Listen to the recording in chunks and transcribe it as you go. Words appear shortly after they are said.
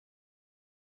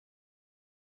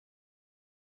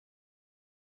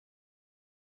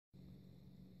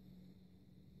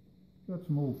got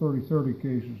some old 30-30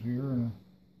 cases here and a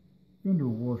fender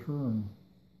washer and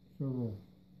several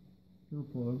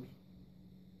earplugs.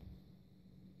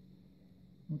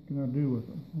 What can I do with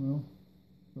them? Well,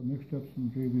 I mixed up some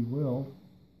JB Weld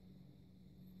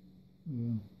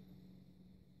and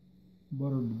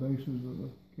buttered the bases of the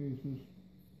cases,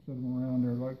 set them around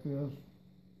there like this.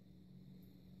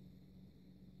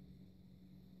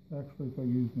 Actually, if I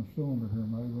use my cylinder here, it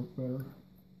might look better.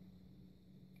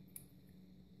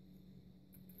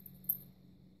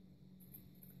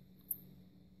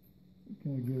 It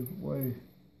kind of gives away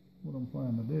what I'm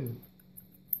planning to do.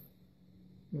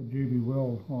 Got JB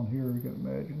Weld on here, you can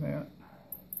imagine that.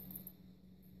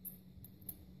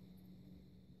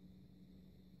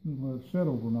 And let it set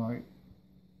overnight.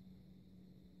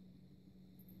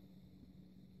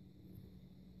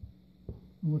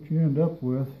 And what you end up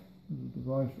with is a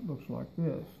device that looks like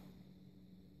this.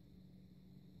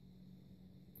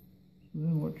 So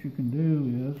then what you can do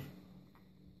is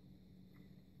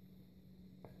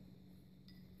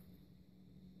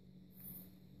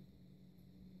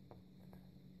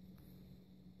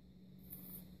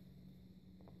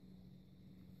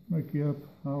make you up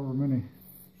however many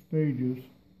stages.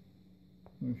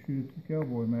 I'm going to shoot the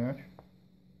cowboy match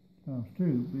times 2,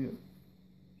 be it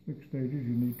 6 stages,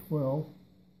 you need 12.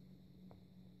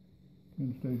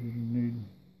 10 stages, you need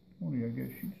 20, I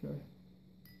guess you'd say.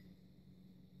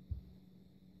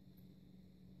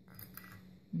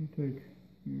 You take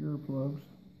your earplugs,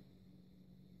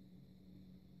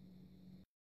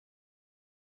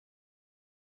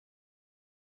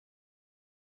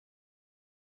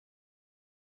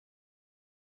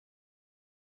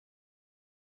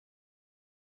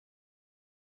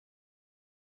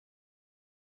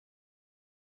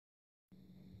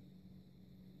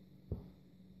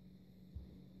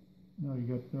 now you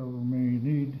got however many you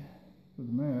need for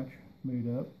the match made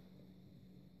up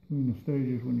between the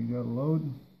stages when you got to load.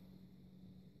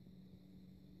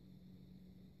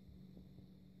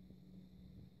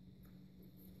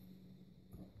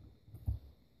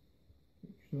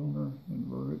 Take your cylinder,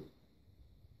 invert it.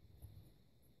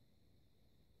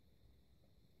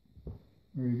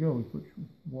 There you go. You put your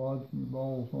wads and your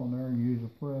balls on there and use a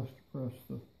press to press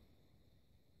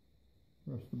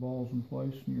the balls in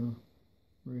place, and you're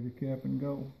ready to cap and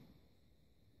go.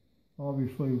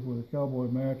 Obviously, with a cowboy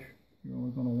match, you're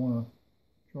only going to want to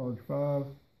charge 5.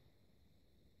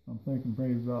 I'm thinking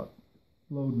maybe about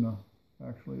loading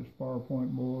actually a spar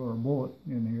point bullet or a bullet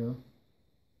in here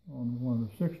on one of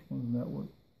the 6th ones, and that would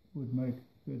make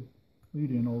a good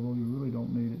lead in, although you really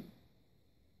don't need it.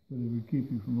 But it would keep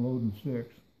you from loading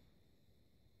 6.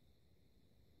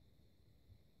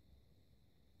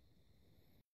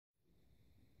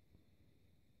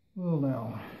 Well,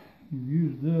 now, you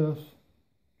use this,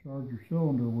 charge your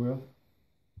cylinder with,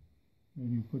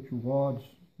 and you put your wads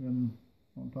in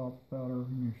on top of powder,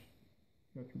 and you've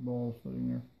got your balls sitting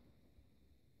there.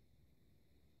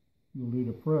 You'll need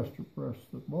a press to press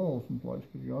the balls in place,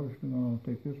 because you're obviously going to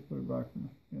take this, put it back in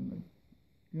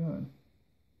the gun.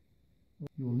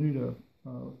 You'll need a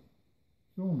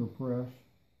cylinder press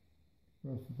to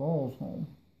press the balls home.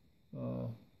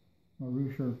 My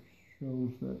research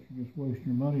shows that you're just wasting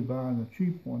your money buying a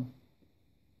cheap one,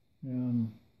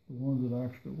 and the ones that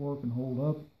actually work and hold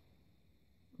up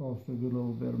cost a good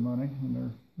little bit of money, and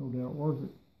they're no doubt worth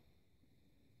it.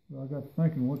 So I got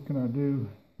thinking, what can I do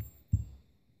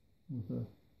with an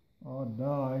odd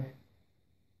die,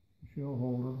 a shell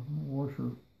holder, a washer,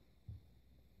 a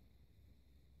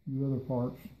few other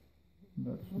parts,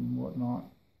 nuts and whatnot,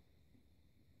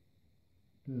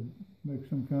 to make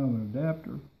some kind of an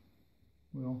adapter.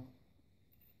 Well,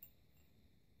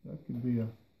 that could be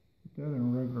put that in a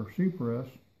regular C-press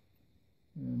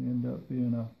and end up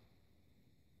being the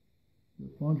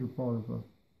plunger part of a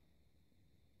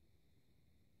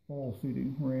ball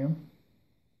seating ram.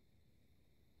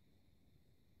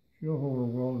 Shell holder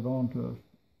welded onto a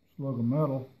slug of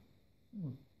metal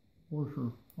with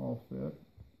washer offset.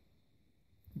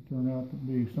 Could turn out to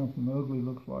be something ugly,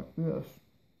 looks like this.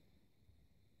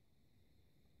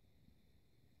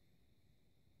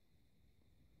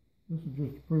 This is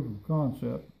just a proof of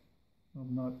concept.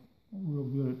 I'm not real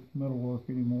good at metalwork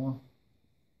anymore.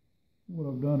 What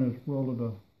I've done is welded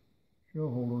a shell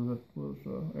holder that was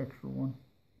an extra one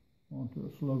onto a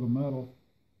slug of metal,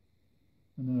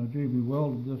 and then I JB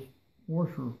welded this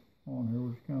washer on here,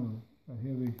 which is kind of a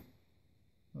heavy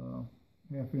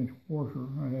 1/2-inch washer.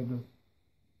 I had to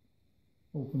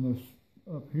open this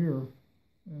up here,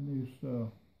 and these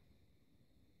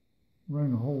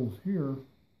ring holes here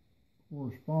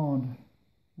correspond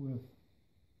with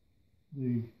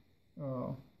the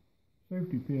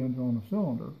safety pins on the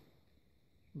cylinder.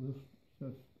 So this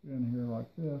sets in here like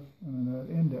this, and then that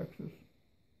indexes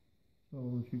so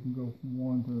that you can go from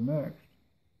one to the next.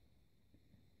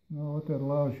 Now what that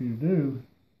allows you to do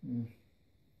is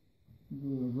you go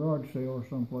to a garage sale or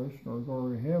someplace, or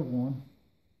already have one,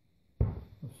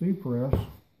 a C-press.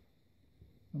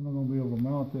 I'm not going to be able to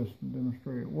mount this and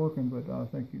demonstrate it working, but I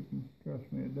think you can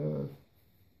trust me, it does.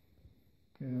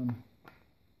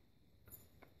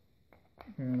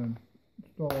 And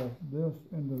install this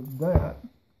into that.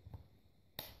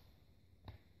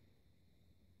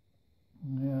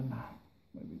 And then,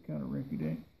 maybe kind of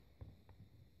rinky-dink.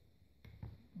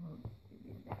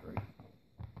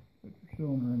 Put your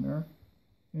cylinder in there,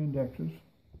 indexes,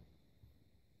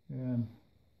 and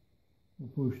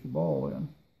we'll push the ball in.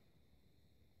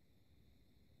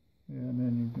 And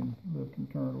then you can lift and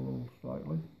turn it a little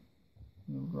slightly.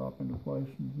 And it'll drop into place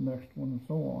in the next one, and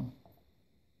so on.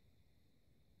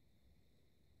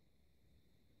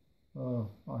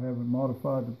 I haven't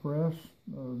modified the press.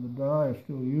 The die is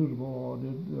still usable.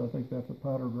 I think that's a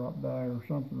powder drop die or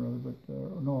something or other, but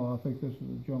no, I think this is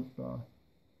a junk die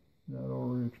that I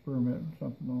already experimented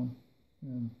something on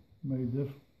and made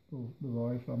this little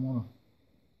device. I'm going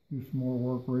to do some more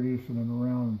work radiusing it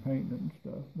around and painting it and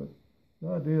stuff. But the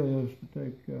idea is to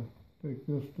take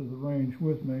this to the range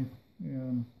with me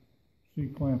and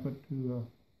C-clamp it to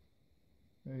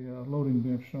a loading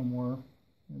bench somewhere,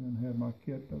 and then have my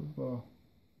kit of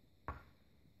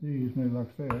these made, like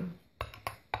I said,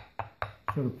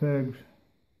 set of pegs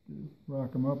to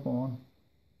rack them up on.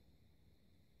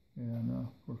 And of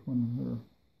course, when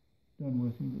they're done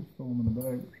with, you just throw them in a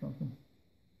bag or something.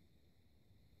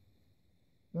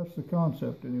 That's the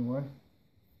concept anyway.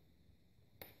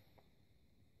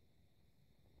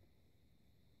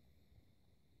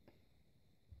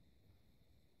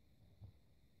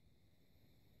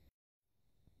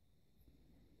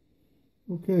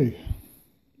 Okay,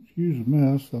 excuse the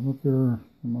mess. I'm up here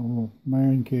in my little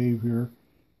man cave here.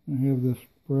 I have this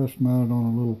press mounted on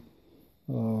a little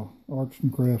arts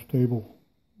and crafts table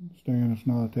stand. It's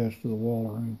not attached to the wall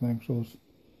or anything, so it's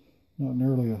not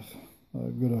nearly as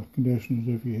good a condition as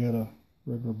if you had a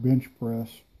regular bench press.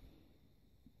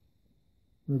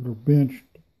 Regular bench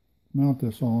to mount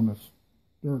this on is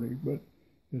dirty, but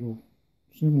it'll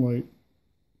simulate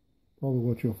probably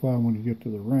what you'll find when you get to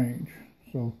the range.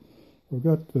 So we've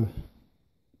got the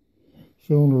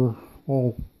cylinder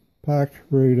all packed,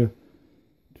 ready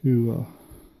to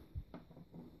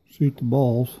seat the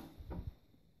balls.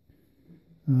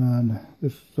 And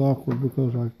this is awkward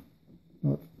because I'm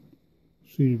not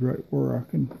seated right where I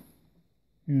can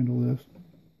handle this.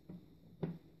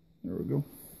 There we go.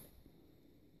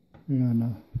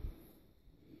 And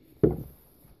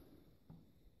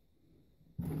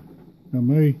I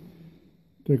may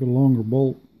take a longer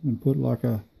bolt and put like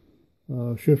a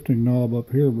shifting knob up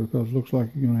here, because it looks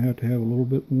like you're going to have a little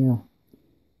bit more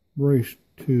brace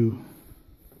to,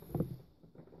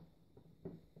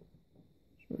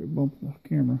 sorry, bump the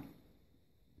camera.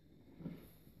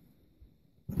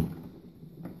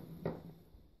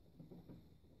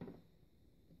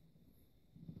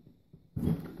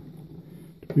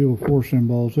 To be able to force them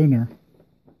balls in there.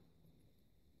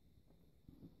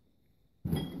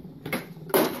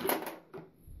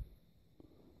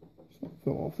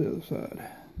 Fell off the other side.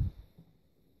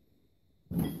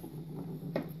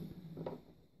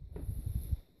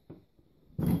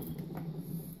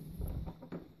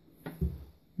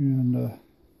 And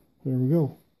there we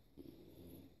go.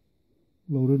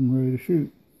 Loaded and ready to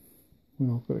shoot.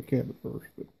 Well, I've got to cap it first,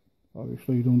 but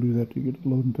obviously you don't do that till you get to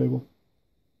the loading table.